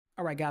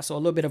All right, guys, so a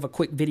little bit of a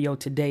quick video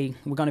today.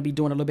 We're going to be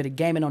doing a little bit of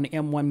gaming on the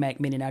M1 Mac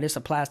Mini. Now, this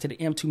applies to the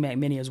M2 Mac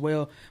Mini as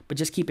well, but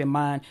just keep in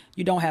mind,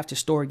 you don't have to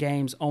store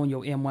games on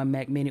your M1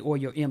 Mac Mini or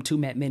your M2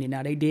 Mac Mini.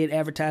 Now, they did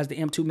advertise the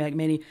M2 Mac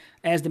Mini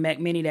as the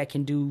Mac Mini that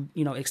can do,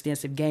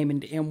 extensive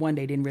gaming. The M1,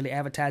 they didn't really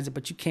advertise it,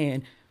 but you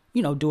can,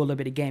 do a little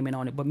bit of gaming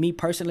on it. But me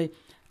personally,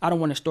 I don't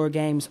want to store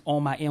games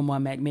on my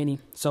M1 Mac Mini,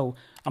 so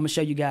I'm going to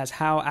show you guys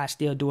how I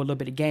still do a little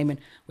bit of gaming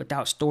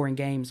without storing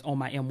games on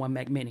my M1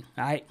 Mac Mini.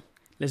 All right,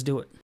 let's do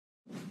it.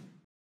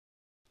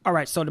 All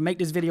right, so to make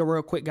this video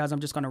real quick, guys, I'm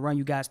just going to run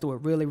you guys through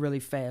it really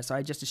fast, all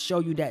right, just to show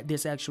you that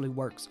this actually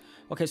works.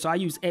 Okay, so I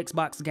use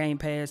Xbox Game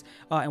Pass,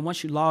 and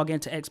once you log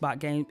into Xbox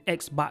Game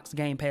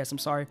Pass,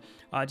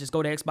 just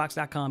go to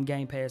xbox.com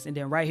Game Pass, and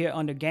then right here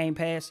under Game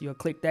Pass, you'll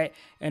click that,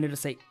 and it'll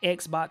say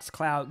Xbox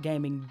Cloud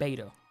Gaming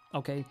Beta,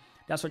 okay?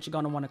 That's what you're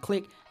going to want to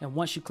click, and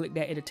once you click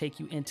that, it'll take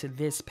you into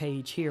this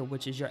page here,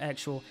 which is your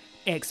actual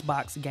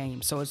Xbox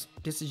game. So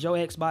this is your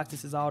Xbox.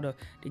 This is all the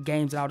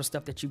games and all the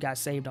stuff that you got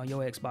saved on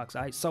your Xbox,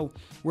 all right? So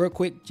real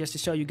quick, just to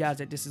show you guys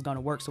that this is going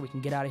to work so we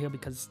can get out of here,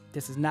 because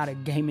this is not a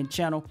gaming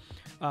channel,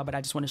 but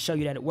I just want to show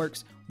you that it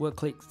works. We'll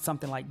click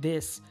something like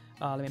this.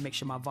 Let me make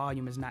sure my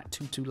volume is not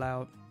too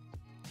loud.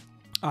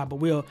 But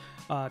we'll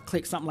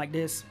click something like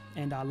this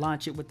and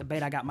launch it with the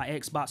beta. I got my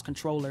Xbox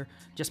controller,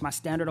 just my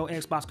standard old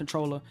Xbox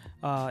controller.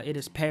 It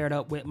is paired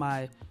up with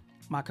my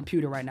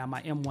computer right now,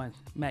 my M1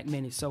 Mac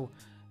Mini. So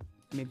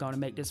I'm going to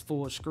make this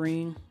full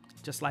screen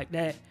just like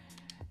that.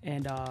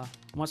 And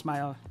once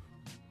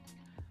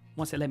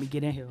it let me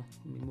get in here,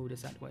 let me move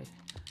this out of the way.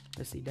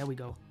 Let's see, there we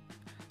go.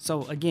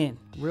 So again,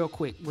 real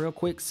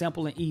quick,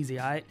 simple and easy,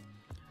 all right?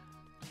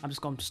 I'm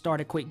just going to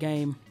start a quick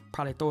game,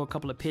 probably throw a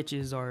couple of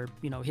pitches or,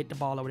 hit the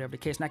ball or whatever the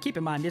case. Now, keep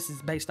in mind, this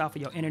is based off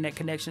of your internet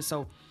connection.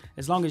 So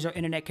as long as your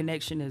internet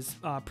connection is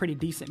pretty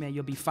decent, man,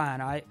 you'll be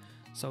fine, all right?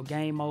 So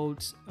game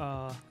modes,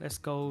 let's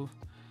go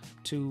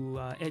to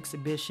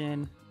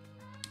exhibition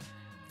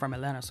from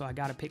Atlanta. So I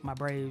got to pick my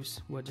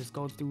Braves. We'll just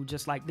go through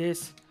just like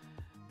this.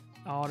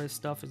 All this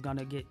stuff is going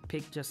to get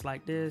picked just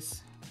like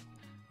this.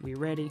 We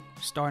ready?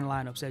 Starting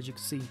lineups, as you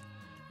can see.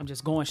 I'm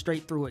just going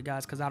straight through it,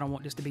 guys, because I don't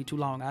want this to be too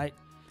long, all right?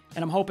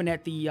 And I'm hoping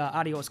that the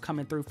audio is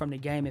coming through from the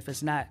game. If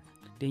it's not,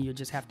 then you'll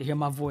just have to hear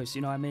my voice,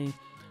 you know what I mean?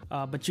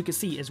 But you can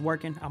see it's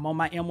working. I'm on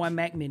my M1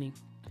 Mac Mini.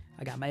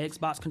 I got my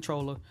Xbox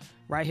controller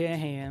right here in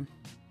hand.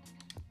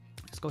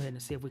 Let's go ahead and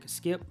see if we can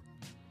skip.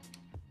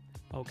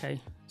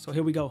 Okay, so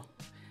here we go.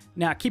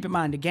 Now, keep in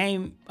mind, the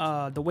game,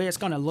 the way it's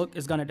going to look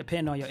is going to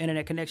depend on your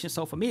internet connection.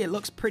 So for me, it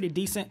looks pretty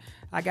decent.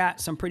 I got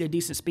some pretty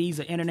decent speeds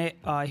of internet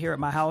here at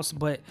my house,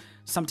 but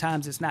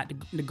sometimes it's not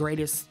the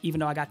greatest,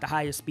 even though I got the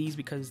highest speeds,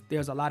 because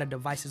there's a lot of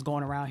devices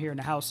going around here in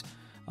the house.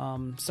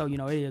 So, it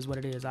is what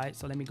it is, all right?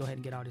 So let me go ahead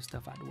and get all this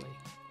stuff out of the way.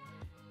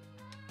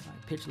 All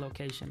right, pitch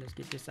location, let's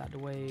get this out of the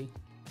way.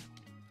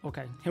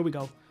 Okay, here we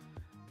go.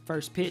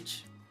 First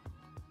pitch.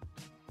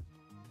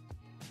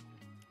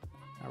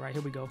 All right,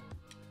 here we go.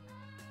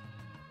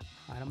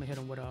 All right, I'm going to hit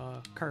him with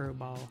a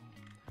curveball.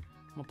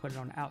 I'm going to put it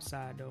on the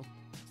outside, though.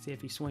 See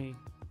if he swing.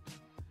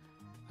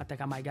 I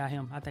think I might got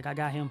him. I think I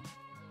got him.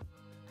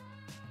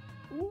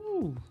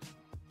 Ooh.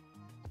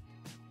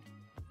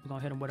 We're going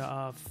to hit him with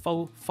a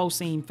faux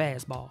seam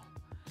fastball.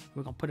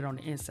 We're going to put it on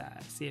the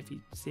inside. See if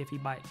he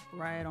bite.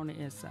 Right on the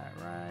inside.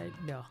 Right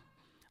there.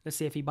 Let's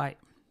see if he bite.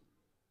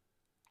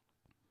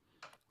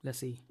 Let's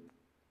see.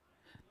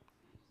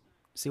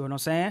 See what I'm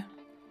saying?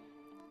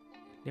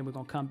 Then we're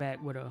going to come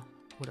back with a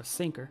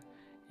sinker.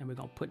 And we're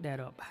going to put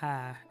that up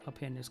high up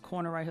here in this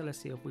corner right here. Let's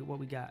see what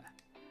we got.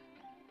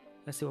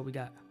 Let's see what we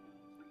got.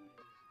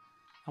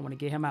 I want to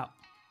get him out.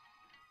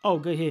 Oh,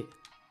 good hit.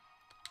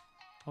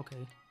 Okay.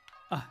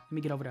 Let me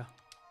get over there.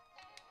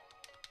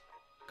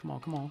 Come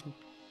on.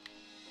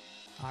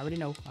 I already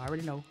know.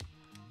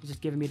 He's just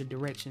giving me the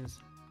directions.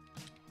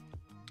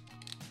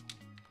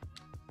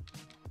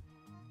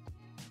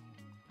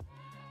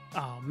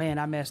 Oh, man,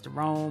 I messed the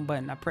wrong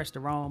button. I pressed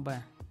the wrong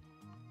button.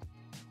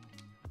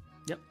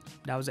 Yep,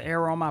 that was an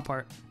error on my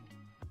part.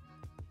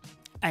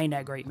 Ain't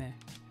that great, man.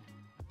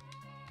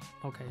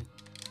 Okay.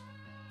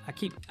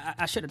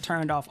 I should have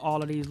turned off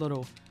all of these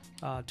little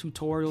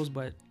tutorials,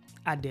 but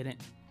I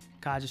didn't.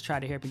 Cause I just tried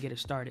to help and get it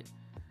started.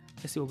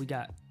 Let's see what we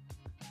got.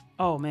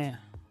 Oh, man.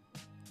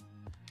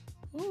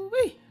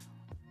 Ooh-wee.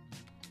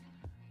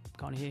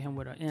 Gonna hit him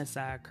with an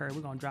inside curve.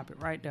 We're gonna drop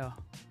it right there.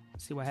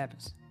 See what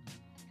happens.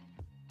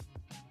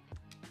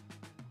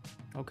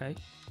 Okay.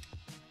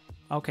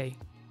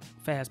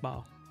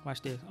 Fastball.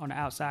 Watch this, on the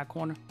outside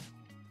corner.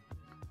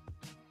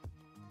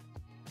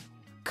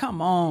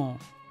 Come on.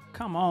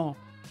 All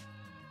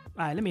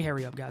right, let me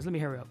hurry up, guys.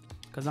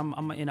 Because I'm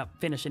going to end up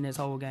finishing this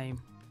whole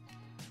game.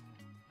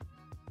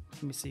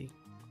 Let me see.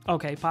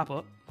 Okay, pop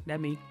up.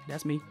 That's me. Yep,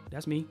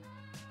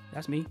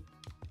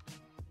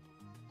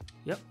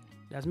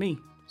 that's me.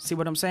 See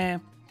what I'm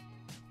saying?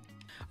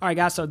 All right,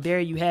 guys, so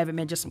there you have it,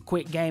 man. Just some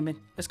quick gaming.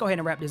 Let's go ahead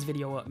and wrap this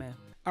video up, man.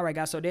 All right,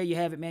 guys, so there you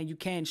have it, man. You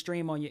can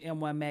stream on your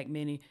M1 Mac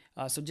Mini.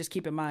 So just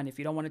keep in mind, if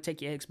you don't want to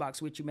take your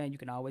Xbox with you, man, you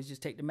can always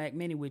just take the Mac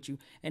Mini with you.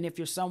 And if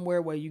you're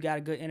somewhere where you got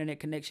a good internet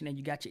connection and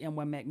you got your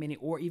M1 Mac Mini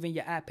or even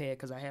your iPad,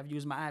 because I have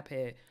used my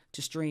iPad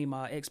to stream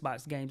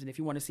Xbox games. And if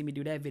you want to see me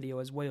do that video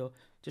as well,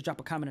 just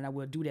drop a comment and I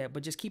will do that.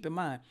 But just keep in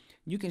mind,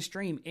 you can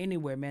stream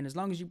anywhere, man. As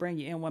long as you bring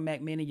your M1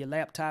 Mac Mini, your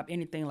laptop,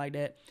 anything like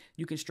that,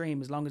 you can stream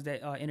as long as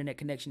that internet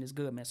connection is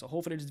good, man. So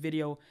hopefully this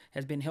video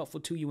has been helpful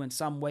to you in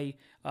some way.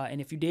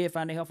 And if you did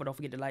find it helpful, don't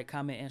forget to like,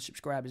 comment, and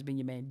subscribe. It's been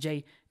your man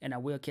Jay, and I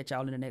will catch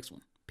y'all in the next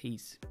one.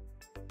 Peace.